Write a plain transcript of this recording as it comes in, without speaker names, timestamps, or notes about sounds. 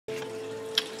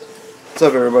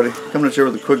What's up, everybody? Coming at you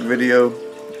with a quick video.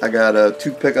 I got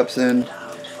 2 pickups in,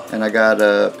 and I got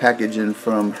a package in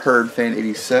from Herdfan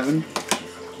 87,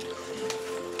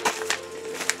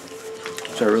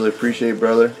 which I really appreciate,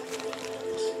 brother.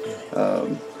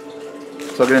 So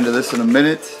I'll get into this in a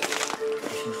minute.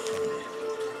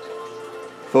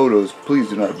 Photos, please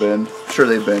do not bend. I'm sure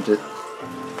they bent it.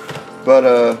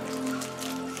 But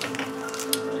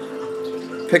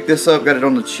picked this up, got it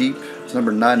on the cheap. It's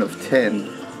number 9 of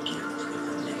 10.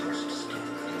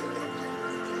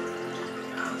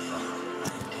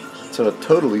 So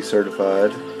totally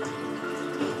certified.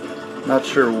 Not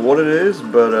sure what it is,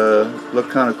 but looked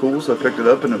kind of cool, so I picked it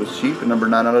up and it was cheap and number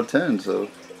 9 out of 10. So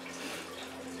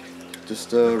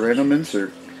just a random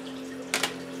insert.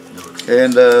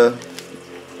 And let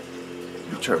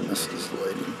me try to miss this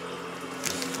lady.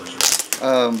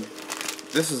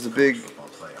 This is the big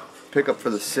pickup for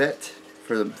the set,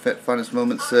 for the Finest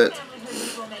Moments set.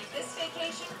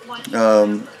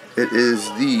 It is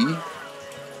the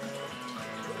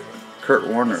Kurt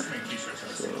Warner.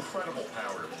 So,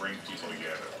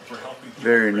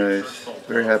 very nice.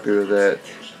 Very happy with that.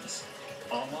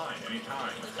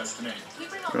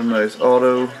 Real nice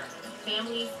auto.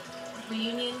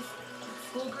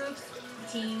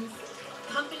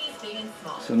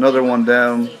 So another one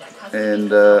down,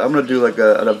 and I'm gonna do like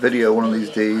a video one of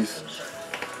these days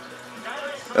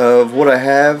of what I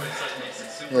have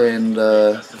and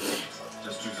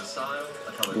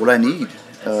what I need.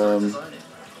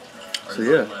 So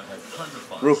yeah,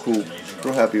 real cool,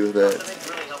 real happy with that.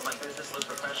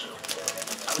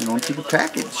 And on to the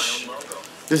package.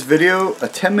 This video, a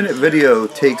 10-minute video,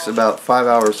 takes about 5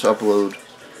 hours to upload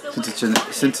since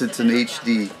it's in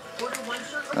HD.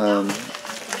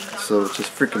 So it's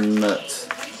just freaking nuts.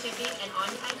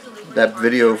 That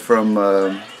video from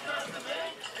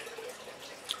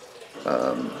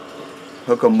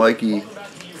Hook 'em Mikey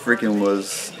freaking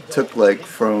took like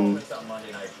from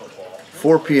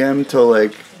 4 p.m. till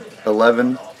like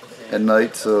 11 at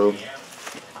night, so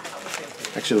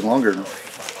actually it was longer.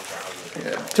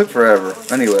 Yeah, it took forever.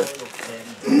 Anyway,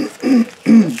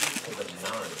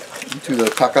 to the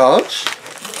package.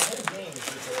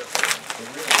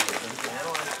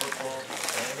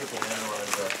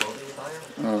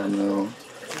 Oh no.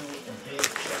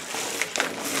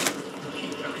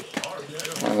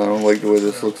 I don't like the way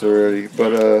this looks already,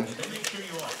 but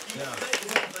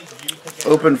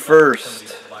open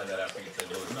first,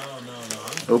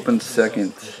 open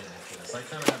second,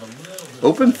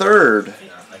 open third,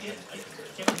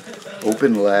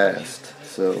 open last.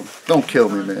 So don't kill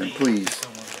me, man, please.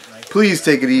 Please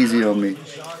take it easy on me.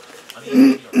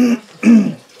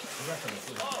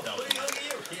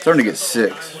 Starting to get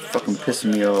sick. It's fucking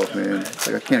pissing me off, man. It's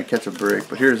like I can't catch a break.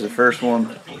 But here's the first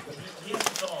one.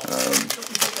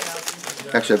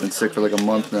 Actually, I've been sick for like a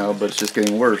month now, but it's just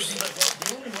getting worse.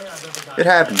 It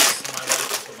happens.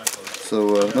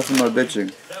 So nothing but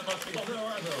bitching.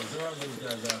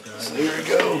 So here we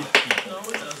go.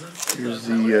 Here's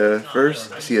the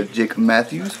first. I see a Jacob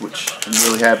Matthews, which I'm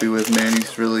really happy with, man.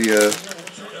 He's really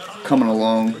coming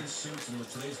along.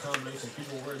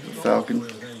 Falcon.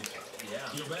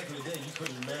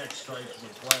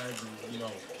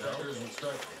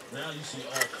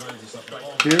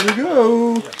 Here we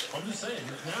go.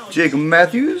 Jacob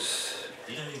Matthews.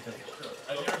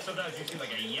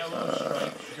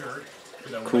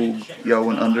 Cool yellow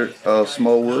and under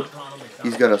Smallwood.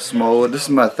 He's got a Smallwood. This is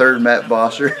my 3rd Matt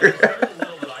Bosher.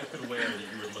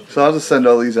 So I'll just send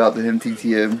all these out to him,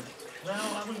 TTM.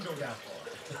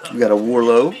 We got a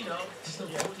Warlow.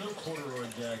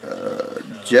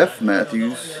 Jeff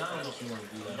Matthews. I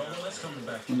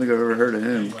don't think I've ever heard of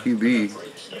him. QB.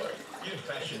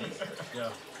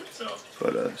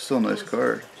 But still a nice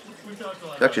card.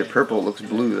 It's actually a purple. It looks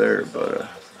blue there, but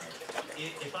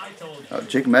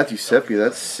Jake Matthews Sepia,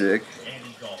 that's sick.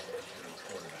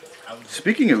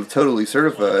 Speaking of totally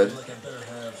certified,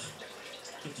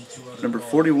 number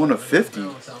 41 of 50.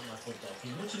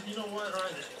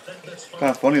 Kind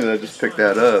of funny that I just picked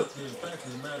that up,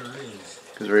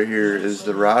 because right here is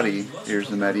the Roddy. Here's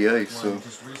the Matty Ice. So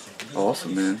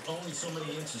awesome, man.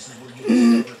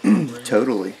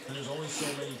 Totally.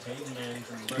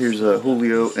 Here's a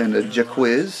Julio and a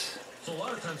Jaquiz.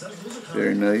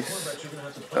 Very nice.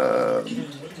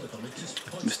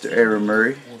 Mr. Aaron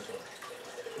Murray.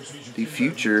 The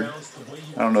future.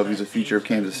 I don't know if he's a future of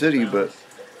Kansas City, but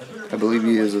I believe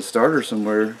he is a starter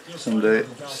somewhere someday.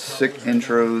 Sick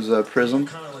intros Prism.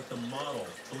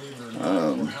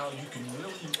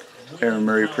 Aaron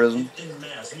Murray Prism.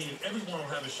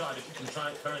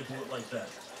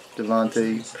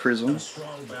 Devontae Prism.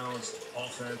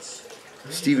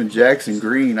 Steven Jackson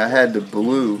green. I had the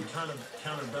blue.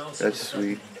 That's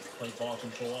sweet.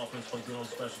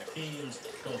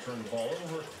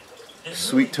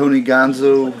 Sweet Tony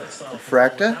Gonzo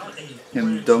Fracta.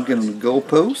 Him dunking on the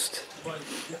goalpost.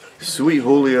 Sweet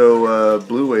Julio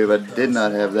Blue Wave. I did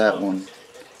not have that one.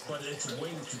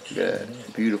 Yeah,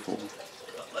 beautiful.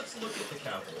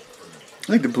 I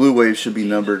think the Blue Wave should be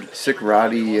numbered. Sick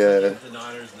Roddy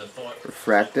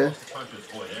Fracta.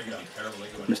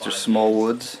 Mr.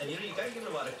 Smallwoods.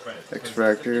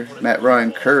 X-Fractor. Matt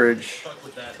Ryan Courage.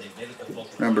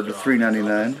 Numbered to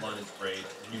 399.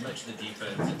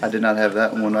 I did not have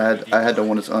that one. I had the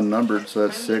one that's unnumbered, so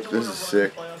that's sick. This is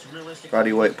sick.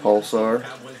 Roddy White Pulsar.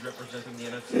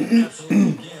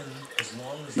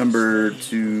 Number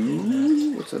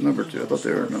 2. What's that number 2? I thought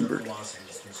they were numbered.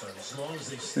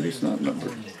 Maybe it's not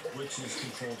numbered.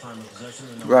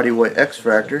 Roddy White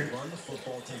X-Fractor.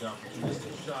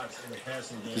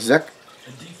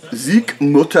 Zeke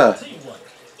Mutta.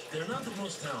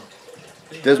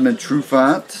 Desmond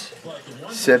Trufant.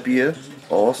 Sepia.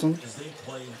 Awesome.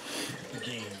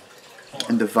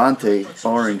 And Devontae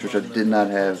Orange, which I did not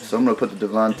have. So I'm going to put the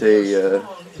Devontae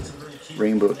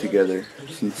rainbow together.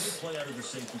 Since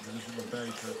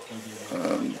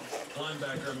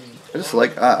I just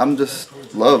like, I'm just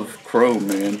love Chrome,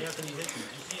 man.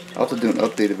 I'll have to do an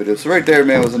updated video. So right there,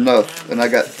 man, was enough. And I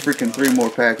got freaking 3 more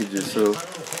packages. So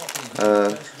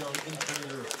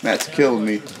Matt's killing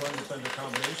me.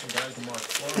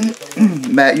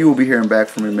 Matt, you will be hearing back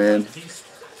from me, man.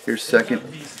 Here's second.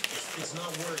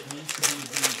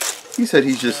 He said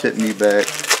he's just hitting me back.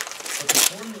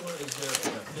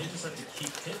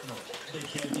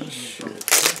 Oh, shit.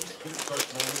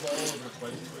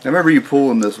 I remember you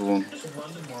pulling this one.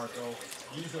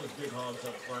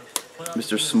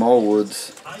 Mr.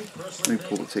 Smallwoods. Let me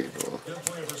pull the tape off.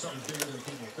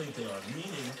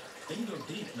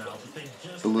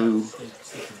 Blue.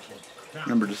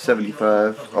 Number to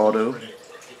 75. Auto.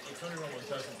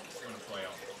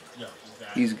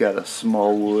 He's got a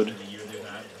Smallwood.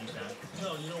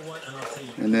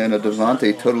 And then a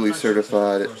Devontae totally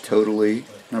certified at totally.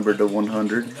 Number to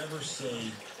 100.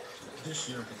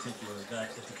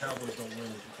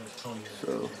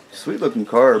 So, sweet looking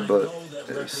card, but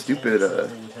stupid.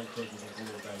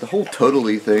 The whole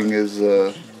totally thing is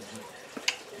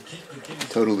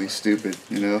totally stupid,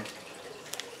 you know.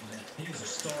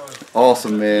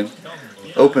 Awesome, man.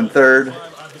 Open third.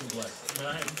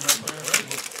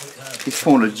 He's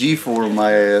pulling a G4 on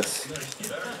my ass.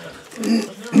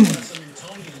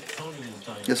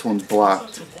 This one's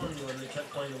blocked.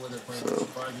 So.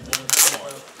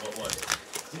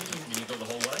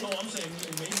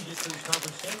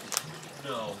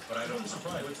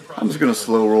 I'm just gonna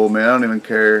slow roll, man. I don't even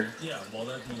care.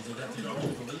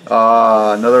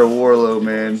 Another Warlow,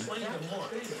 man.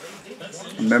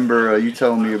 Remember you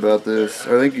telling me about this?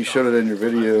 I think you showed it in your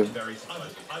video. I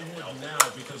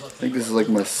think this is like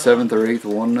my 7th or 8th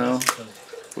one now,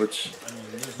 which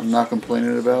I'm not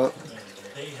complaining about.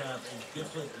 Is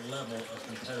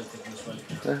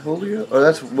that Julio? Oh,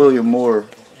 that's William Moore.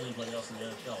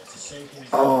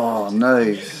 Oh,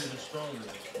 nice.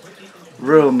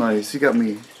 Real nice. You got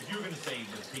me.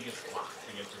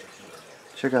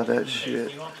 Check out that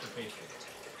shit.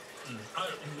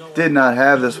 Did not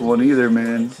have this one either,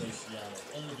 man.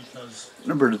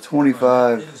 Number to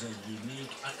 25.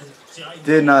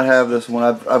 Did not have this one.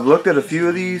 I've looked at a few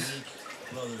of these,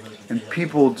 and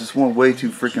people just want way too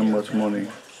freaking much money.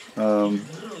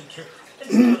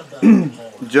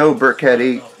 Joe Burkhead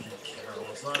 8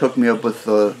 hooked me up with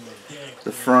the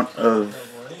front of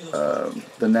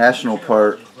the national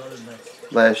part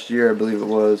last year, I believe it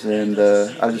was, and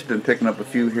I've just been picking up a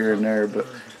few here and there. But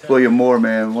William Moore,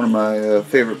 man, one of my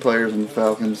favorite players in the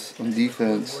Falcons on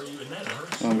defense.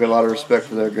 Got a lot of respect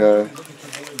for that guy.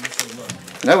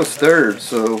 And that was third,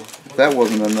 so if that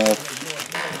wasn't enough.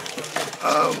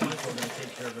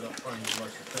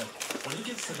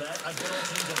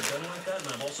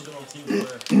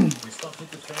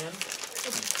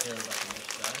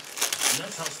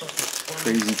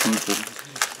 Crazy people.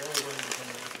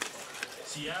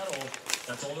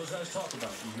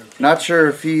 Not sure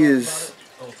if he is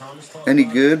any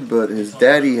good, but his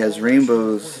daddy has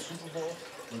rainbows.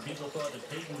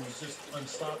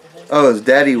 Oh, his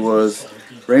daddy was.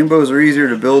 Rainbows are easier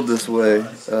to build this way.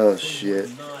 Oh, shit.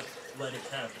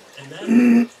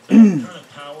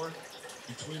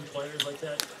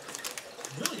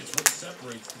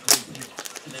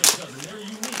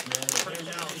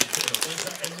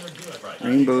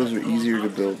 Rainbows are easier to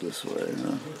build this way,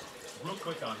 huh?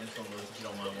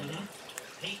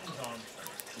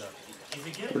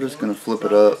 We're just gonna flip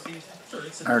it up.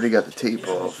 I already got the tape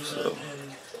off, so.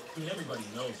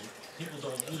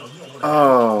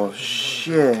 Oh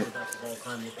shit!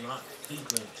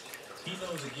 He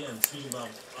knows, again, speaking about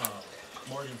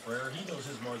margin for error, he knows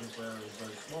his margin for error is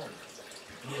very small.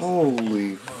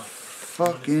 Holy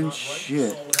fucking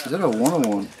shit. Is that a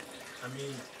 101?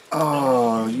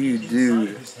 Oh, you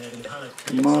dude.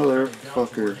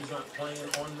 Motherfucker.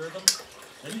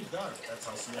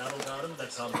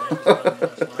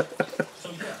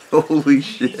 Holy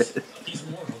shit.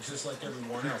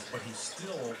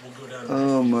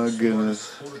 Oh my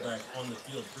goodness.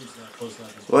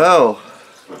 Well,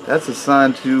 that's a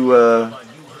sign to,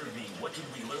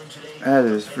 that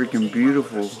is freaking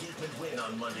beautiful.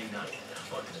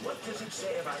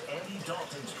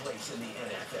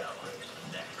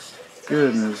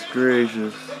 Goodness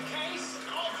gracious.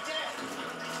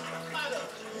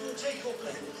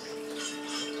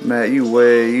 Matt,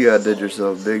 you outdid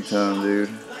yourself big time, dude.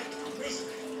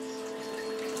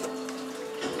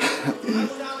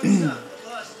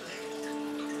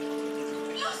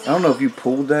 I don't know if you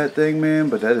pulled that thing, man,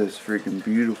 but that is freaking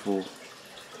beautiful.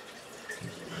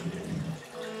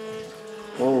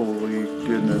 Holy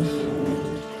goodness.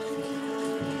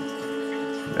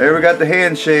 There, we got the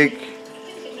handshake.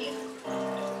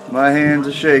 My hands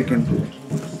are shaking.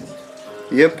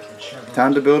 Yep.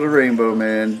 Time to build a rainbow,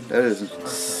 man. That is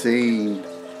insane.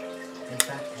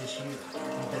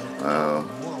 Wow.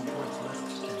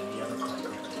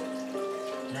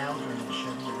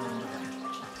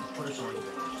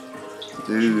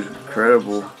 Dude,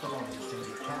 incredible.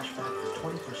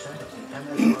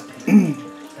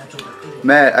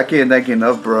 Matt, I can't thank you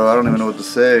enough, bro. I don't even know what to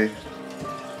say.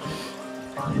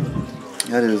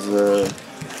 That is,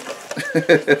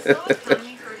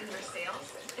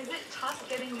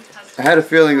 I had a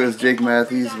feeling it was Jake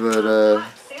Matthews, but,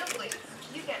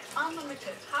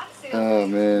 oh,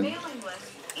 man.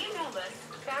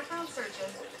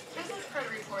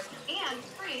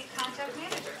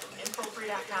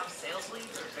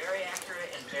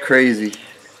 Crazy.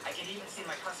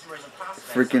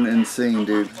 Freaking insane,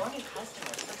 dude.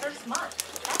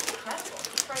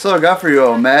 That's all I got for you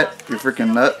all, Matt. You're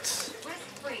freaking nuts.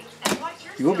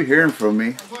 You will be hearing from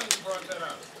me.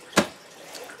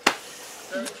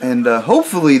 And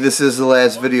hopefully this is the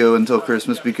last video until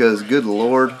Christmas, because good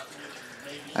lord,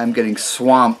 I'm getting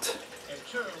swamped.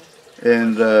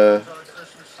 And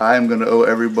I'm gonna owe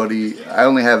everybody. I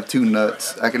only have 2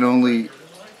 nuts. I can only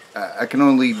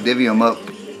divvy them up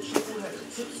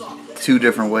 2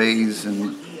 different ways,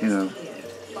 and you know.